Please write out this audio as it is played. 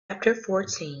Chapter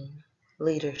 14,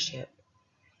 Leadership,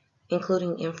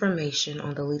 including information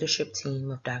on the leadership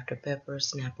team of Dr. Pepper's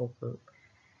Snapple Group.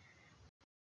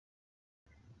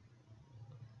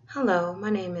 Hello, my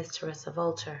name is Teresa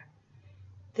Volter.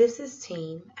 This is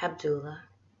Team Abdullah.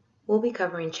 We'll be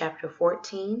covering Chapter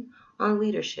 14 on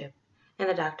leadership in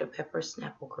the Dr. Pepper's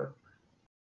Snapple Group.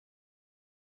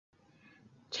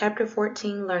 Chapter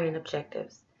 14, Learning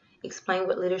Objectives. Explain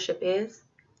what leadership is.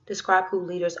 Describe who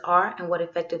leaders are and what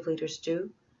effective leaders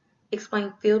do.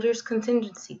 Explain Fielder's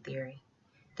contingency theory.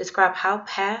 Describe how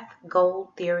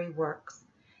path-goal theory works.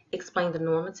 Explain the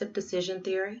normative decision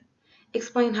theory.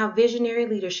 Explain how visionary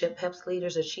leadership helps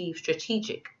leaders achieve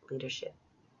strategic leadership.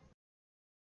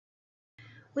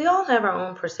 We all have our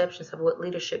own perceptions of what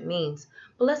leadership means,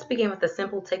 but let's begin with a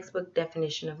simple textbook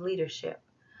definition of leadership.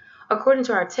 According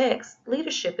to our text,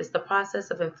 leadership is the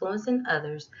process of influencing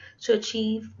others to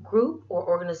achieve group or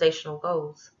organizational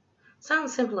goals.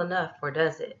 Sounds simple enough, or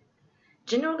does it?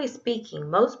 Generally speaking,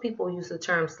 most people use the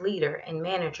terms leader and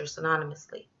manager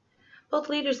synonymously. Both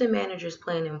leaders and managers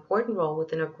play an important role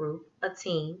within a group, a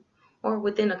team, or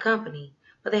within a company,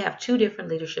 but they have two different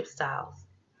leadership styles.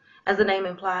 As the name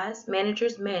implies,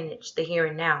 managers manage the here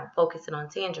and now, focusing on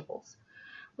tangibles.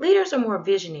 Leaders are more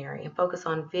visionary and focus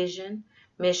on vision,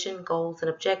 mission, goals, and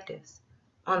objectives,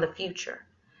 on the future.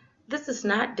 This does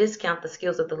not discount the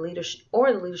skills of the leadership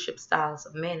or the leadership styles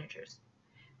of managers.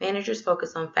 Managers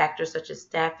focus on factors such as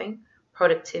staffing,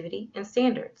 productivity, and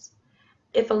standards.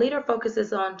 If a leader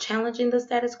focuses on challenging the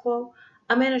status quo,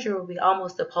 a manager will be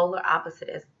almost the polar opposite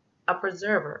as a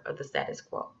preserver of the status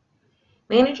quo.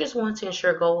 Managers want to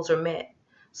ensure goals are met,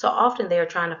 so often they are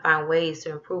trying to find ways to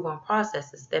improve on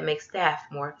processes that make staff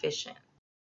more efficient.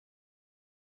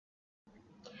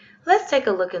 Let's take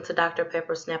a look into Dr.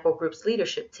 Pepper Snapple Group's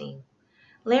leadership team.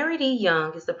 Larry D.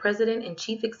 Young is the President and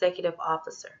Chief Executive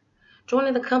Officer.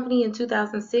 Joining the company in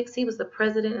 2006, he was the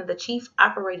President and the Chief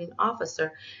Operating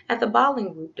Officer at the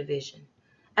Bottling Group division.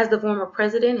 As the former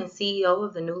President and CEO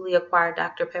of the newly acquired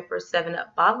Dr. Pepper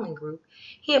 7-Up Bottling Group,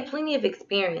 he had plenty of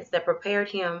experience that prepared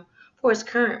him for his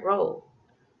current role.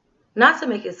 Not to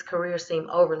make his career seem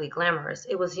overly glamorous,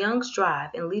 it was Young's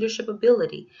drive and leadership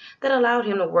ability that allowed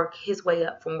him to work his way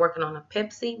up from working on a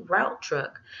Pepsi route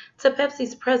truck to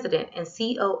Pepsi's president and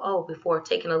COO before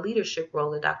taking a leadership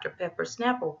role at Dr. Pepper's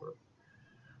Snapple Group.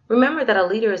 Remember that a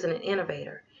leader is an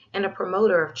innovator and a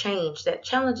promoter of change that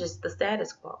challenges the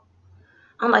status quo.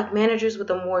 Unlike managers with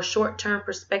a more short-term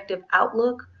perspective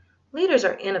outlook, leaders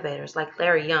are innovators like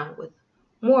Larry Young with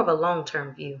more of a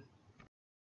long-term view.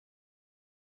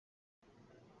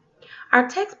 Our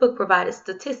textbook provided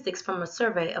statistics from a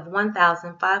survey of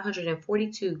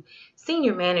 1,542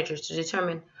 senior managers to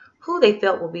determine who they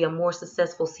felt will be a more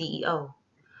successful CEO.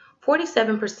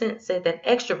 47% said that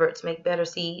extroverts make better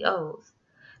CEOs.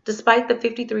 Despite the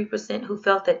 53% who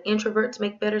felt that introverts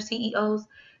make better CEOs,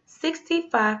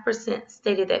 65%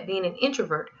 stated that being an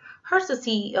introvert hurts a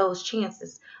CEO's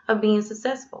chances of being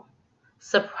successful.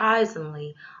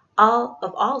 Surprisingly,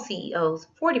 of all CEOs,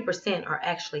 40% are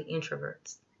actually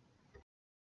introverts.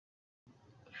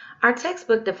 Our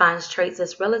textbook defines traits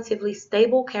as relatively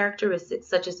stable characteristics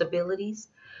such as abilities,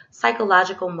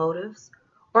 psychological motives,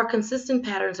 or consistent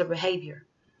patterns of behavior.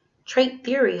 Trait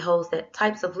theory holds that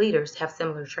types of leaders have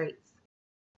similar traits.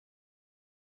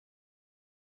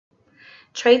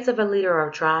 Traits of a leader are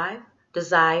drive,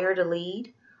 desire to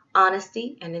lead,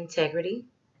 honesty and integrity,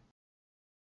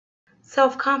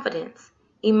 self-confidence,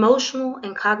 emotional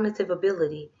and cognitive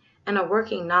ability, and a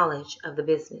working knowledge of the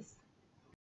business.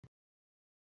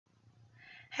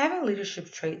 Having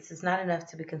leadership traits is not enough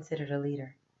to be considered a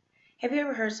leader. Have you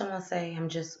ever heard someone say, "I'm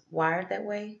just wired that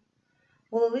way"?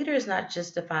 Well, a leader is not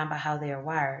just defined by how they are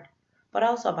wired, but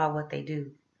also by what they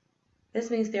do. This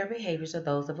means their behaviors are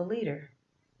those of a leader,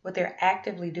 what they're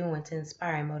actively doing to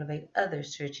inspire and motivate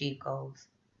others to achieve goals.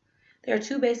 There are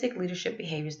two basic leadership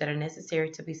behaviors that are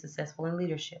necessary to be successful in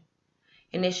leadership: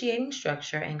 initiating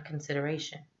structure and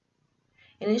consideration.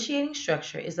 Initiating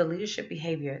structure is the leadership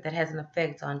behavior that has an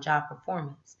effect on job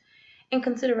performance, and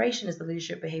consideration is the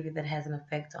leadership behavior that has an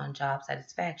effect on job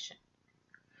satisfaction.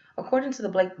 According to the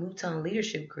Blake-Mouton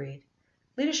Leadership Grid,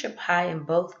 leadership high in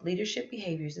both leadership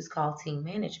behaviors is called team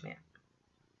management.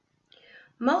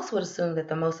 Most would assume that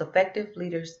the most effective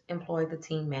leaders employ the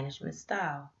team management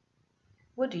style.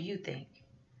 What do you think?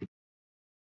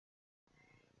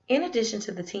 In addition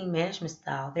to the team management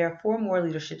style, there are 4 more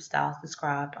leadership styles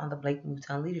described on the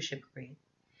Blake-Mouton Leadership Grid.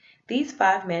 These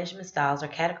 5 management styles are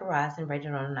categorized and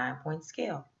rated on a 9-point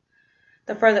scale.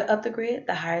 The further up the grid,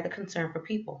 the higher the concern for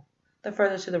people. The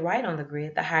further to the right on the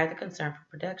grid, the higher the concern for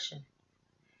production.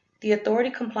 The authority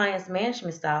compliance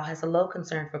management style has a low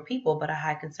concern for people but a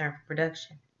high concern for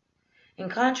production. In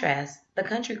contrast, the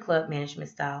country club management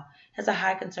style has a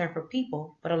high concern for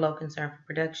people but a low concern for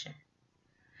production.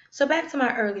 So back to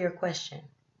my earlier question,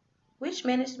 which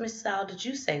management style did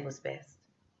you say was best?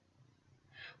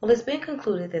 Well, it's been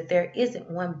concluded that there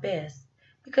isn't one best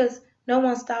because no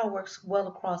one style works well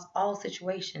across all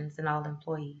situations and all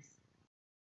employees.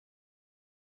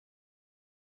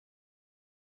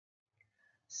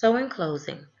 So in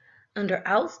closing, under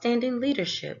outstanding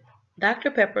leadership, Dr.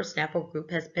 Pepper Snapple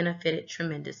Group has benefited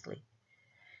tremendously.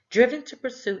 Driven to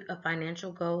pursuit of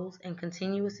financial goals and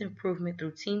continuous improvement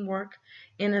through teamwork,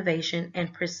 innovation,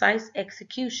 and precise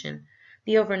execution,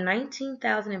 the over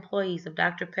 19,000 employees of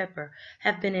Dr. Pepper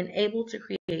have been enabled to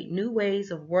create new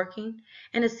ways of working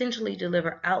and essentially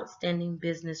deliver outstanding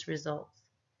business results.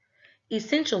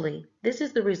 Essentially, this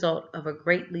is the result of a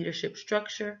great leadership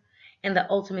structure and the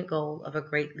ultimate goal of a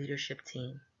great leadership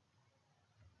team.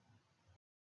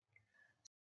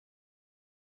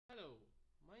 Hello,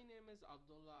 my name is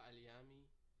Abdullah Alyami.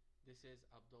 This is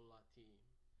Abdullah Team.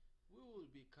 We will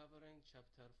be covering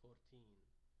Chapter 14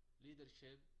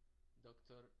 Leadership,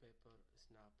 Dr. Pepper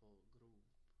Snapple Group.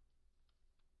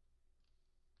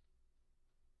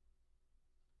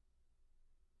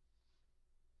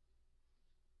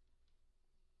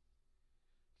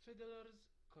 Fiedler's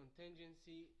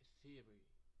contingency theory.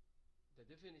 The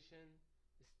definition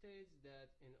states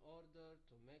that in order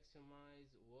to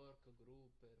maximize work group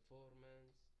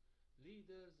performance,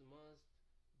 leaders must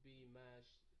be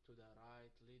matched to the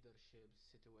right leadership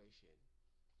situation.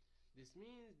 This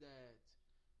means that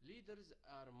leaders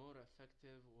are more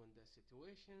effective when the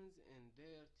situations in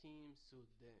their team suit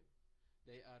them.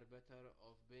 They are better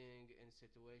off being in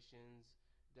situations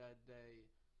that they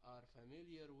are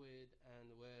familiar with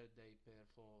and where they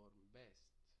perform best.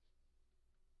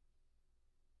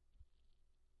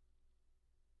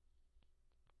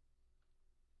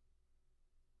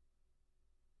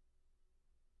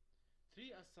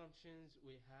 Three assumptions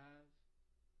we have: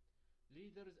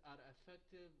 leaders are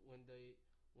effective when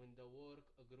the work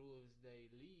groups they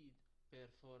lead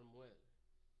perform well.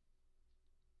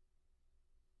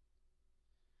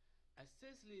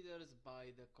 Assess leaders by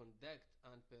the conduct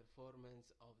and performance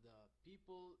of the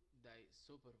people they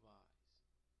supervise.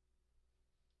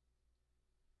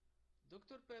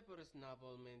 Dr. Pepper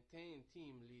Snapple maintained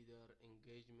team leader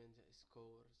engagement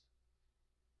scores.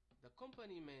 The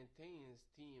company maintains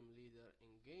team leader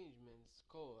engagement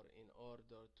score in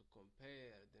order to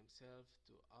compare themselves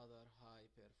to other high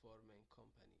performing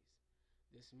companies.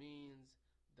 This means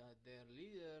that their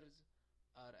leaders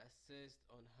are assessed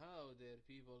on how their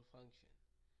people function.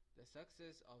 The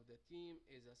success of the team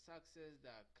is a success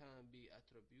that can be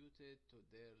attributed to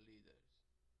their leaders.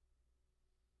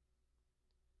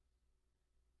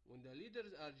 When the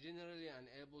leaders are generally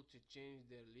unable to change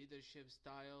their leadership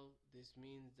style, this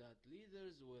means that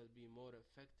leaders will be more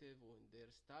effective when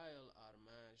their style are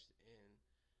matched in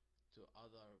to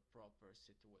other proper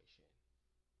situation.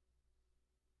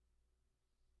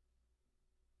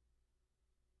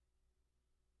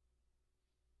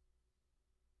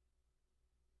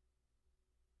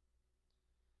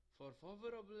 For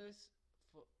favorableness,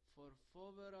 for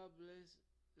favorableness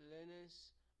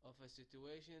of a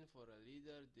situation for a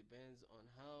leader depends on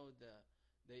how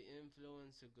they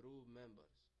influence group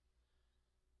members.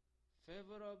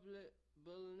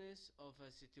 Favorableness of a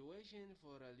situation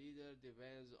for a leader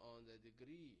depends on the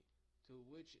degree to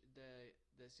which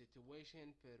the situation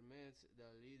permits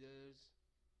the leaders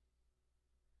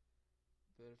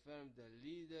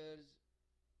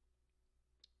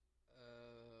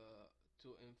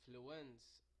to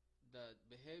influence the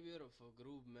behavior of a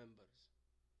group members.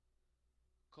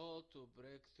 Call to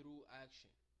breakthrough action.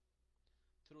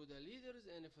 Through the leader's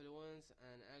influence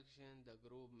and action, the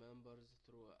group members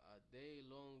through a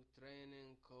day-long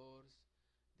training course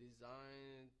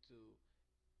designed to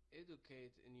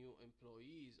educate new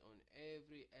employees on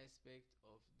every aspect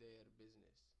of their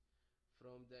business,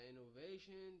 from the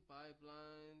innovation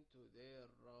pipeline to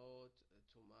their route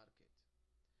to market.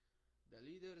 The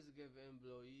leaders give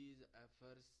employees a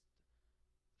first-hand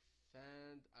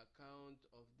account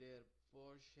of their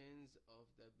portions of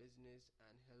the business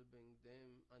and helping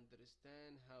them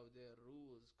understand how their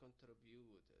rules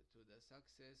contribute to the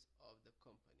success of the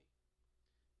company.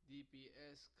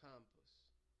 DPS Campus.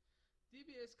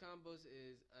 DPS Campus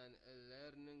is an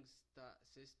learning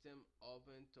system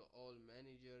open to all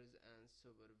managers and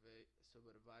supervisors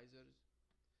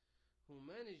who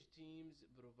manage teams,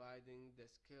 providing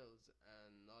the skills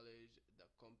and knowledge the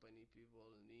company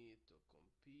people need to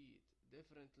compete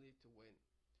differently to win.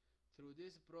 Through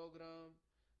this program,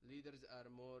 Leaders are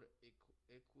more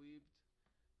equipped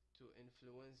to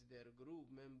influence their group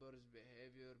members'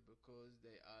 behavior because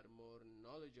they are more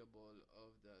knowledgeable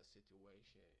of the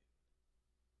situation.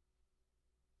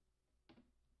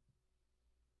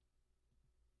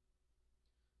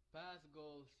 Path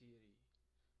goal theory.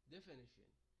 Definition.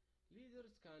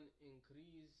 Leaders can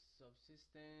increase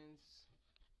subsistence,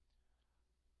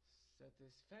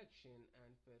 satisfaction,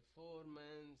 and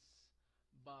performance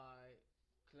by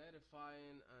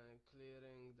clarifying and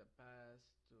clearing the path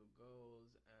to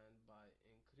goals and by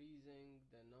increasing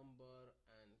the number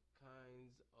and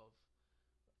kinds of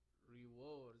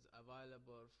rewards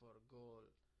available for goal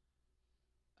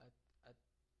at, at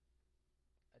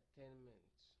attainment.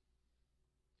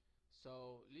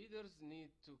 So, leaders need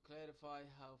to clarify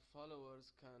how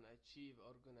followers can achieve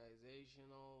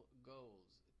organizational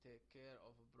goals, take care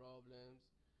of problems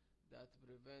that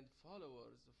prevent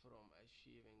followers from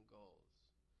achieving goals,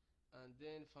 and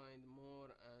then find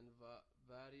more and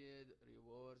varied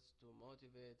rewards to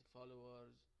motivate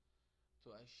followers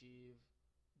to achieve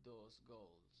those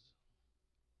goals.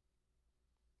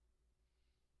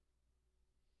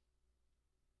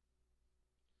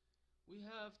 We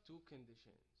have two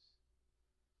conditions.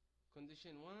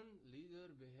 Condition 1, leader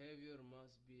behavior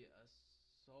must be a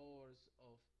source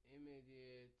of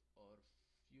immediate or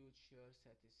future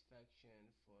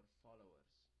satisfaction for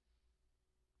followers.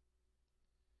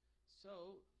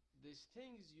 So, these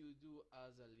things you do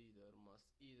as a leader must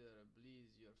either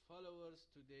please your followers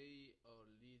today or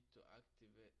lead to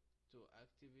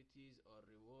activities or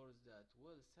rewards that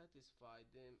will satisfy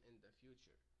them in the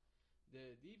future.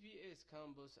 The DPS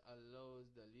campus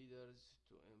allows the leaders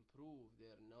to improve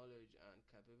their knowledge and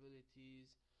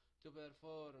capabilities to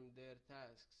perform their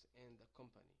tasks in the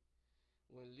company.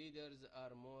 When leaders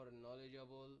are more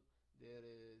knowledgeable, there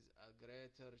is a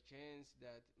greater chance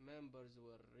that members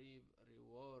will reap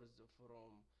rewards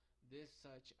from this,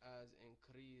 such as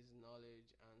increased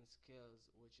knowledge and skills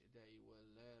which they will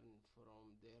learn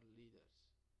from their leaders.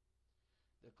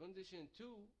 The condition 2,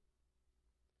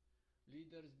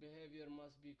 leaders' behavior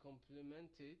must be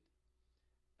complemented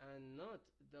and not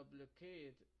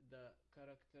duplicate the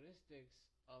characteristics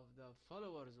of the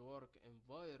followers' work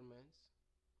environments.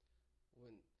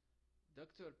 When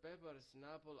Dr. Pepper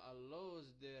Snapple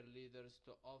allows their leaders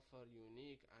to offer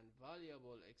unique and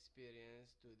valuable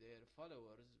experience to their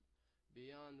followers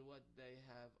beyond what they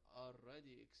have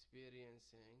already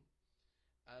experiencing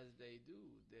as they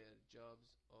do their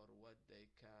jobs or what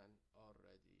they can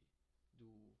already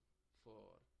do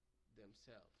for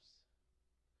themselves.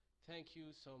 Thank you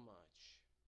so much.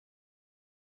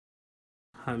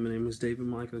 Hi, my name is David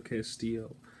Michael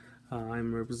Castillo.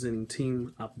 I'm representing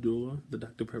Team Abdullah, the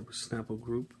Dr. Pepper Snapple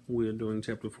group. We are doing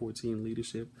Chapter 14,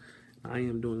 Leadership. I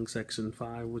am doing Section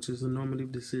 5, which is the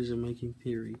normative decision-making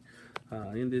theory.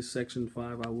 In this Section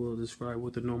 5, I will describe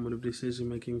what the normative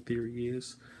decision-making theory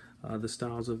is, the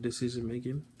styles of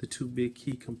decision-making, the two big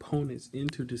key components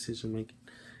into decision-making,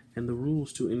 and the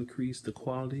rules to increase the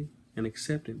quality and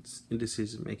acceptance in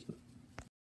decision-making.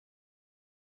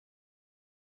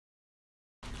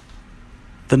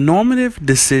 The normative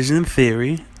decision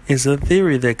theory is a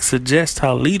theory that suggests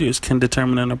how leaders can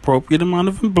determine an appropriate amount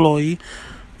of employee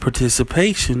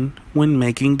participation when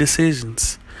making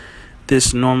decisions.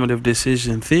 This normative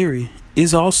decision theory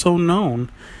is also known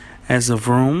as the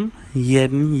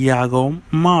Vroom-Yedin-Yago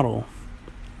model.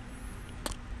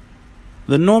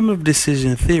 The normative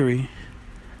decision theory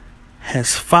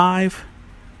has 5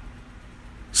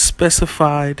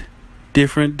 specified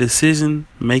different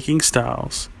decision-making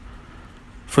styles.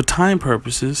 For time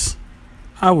purposes,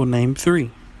 I will name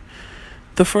 3.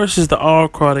 The first is the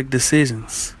autocratic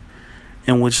decisions,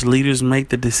 in which leaders make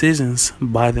the decisions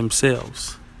by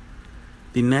themselves.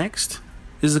 The next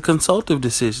is the consultative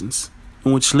decisions,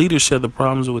 in which leaders share the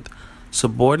problems with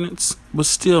subordinates but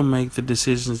still make the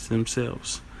decisions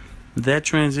themselves. That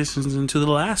transitions into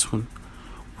the last one,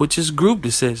 which is group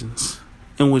decisions,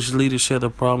 in which leaders share the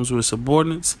problems with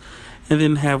subordinates and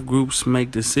then have groups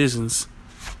make decisions.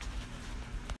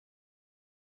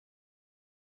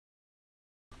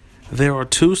 There are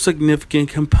 2 significant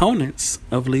components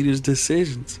of leaders'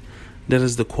 decisions. That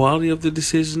is the quality of the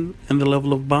decision and the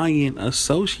level of buy-in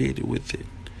associated with it.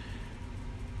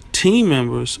 Team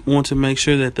members want to make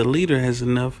sure that the leader has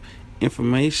enough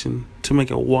information to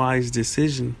make a wise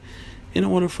decision in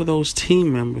order for those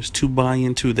team members to buy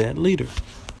into that leader.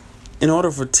 In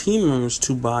order for team members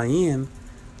to buy in,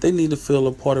 they need to feel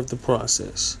a part of the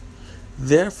process.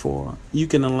 Therefore, you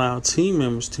can allow team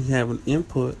members to have an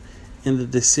input in the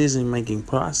decision-making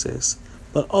process,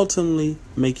 but ultimately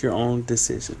make your own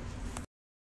decision.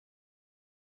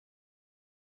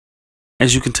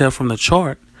 As you can tell from the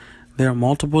chart, there are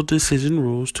multiple decision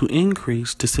rules to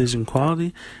increase decision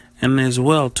quality and as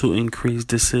well to increase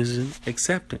decision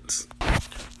acceptance.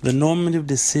 The normative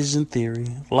decision theory,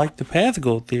 like the path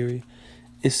goal theory,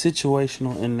 is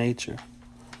situational in nature.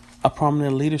 A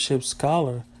prominent leadership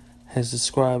scholar has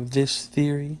described this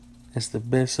theory as the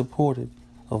best supported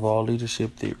of all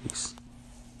leadership theories.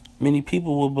 Many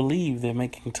people will believe that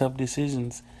making tough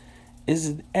decisions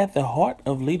is at the heart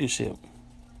of leadership.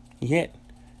 Yet,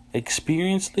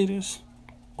 experienced leaders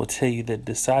will tell you that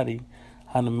deciding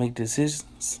how to make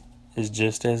decisions is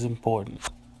just as important.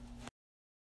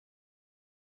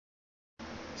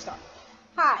 Start.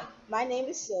 Hi, my name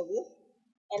is Sylvia,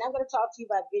 and I'm going to talk to you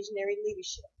about visionary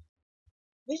leadership.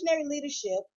 Visionary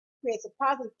leadership creates a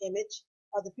positive image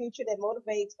of the future that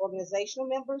motivates organizational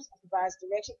members and provides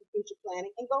direction for future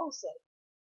planning and goal setting.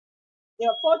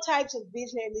 There are 4 types of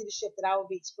visionary leadership that I will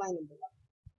be explaining below.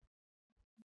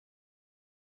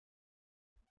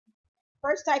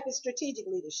 First type is strategic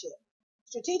leadership.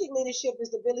 Strategic leadership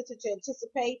is the ability to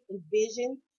anticipate,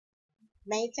 envision,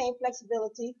 maintain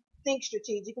flexibility, think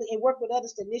strategically, and work with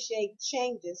others to initiate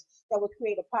changes that will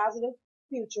create a positive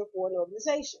future for an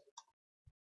organization.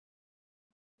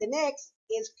 The next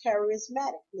is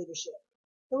charismatic leadership.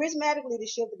 Charismatic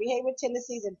leadership, the behavioral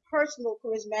tendencies and personal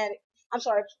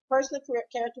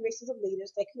characteristics of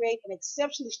leaders that create an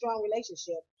exceptionally strong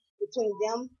relationship between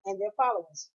them and their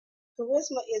followers.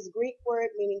 Charisma is a Greek word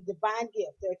meaning divine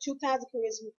gift. There are 2 kinds of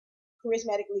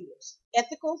charismatic leaders,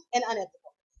 ethical and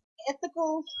unethical.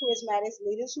 Ethical charismatic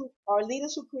leaders are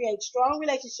leaders who create strong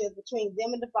relationships between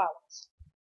them and the followers.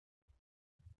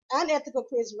 Unethical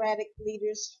charismatic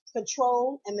leaders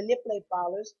control and manipulate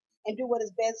followers and do what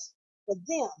is best for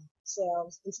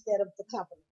themselves instead of the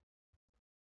company.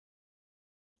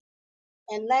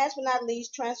 And last but not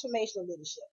least, transformational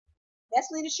leadership. That's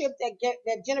leadership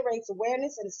that generates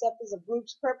awareness and acceptance of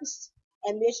groups' purpose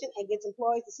and mission and gets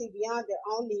employees to see beyond their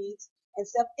own needs and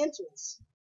self-interest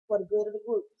for the good of the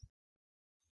group,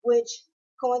 which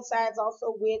coincides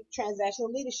also with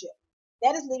transactional leadership.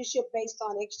 That is leadership based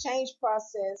on an exchange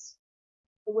process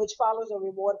in which followers are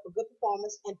rewarded for good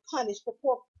performance and punished for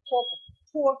poor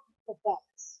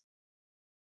performance.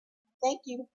 Thank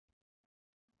you.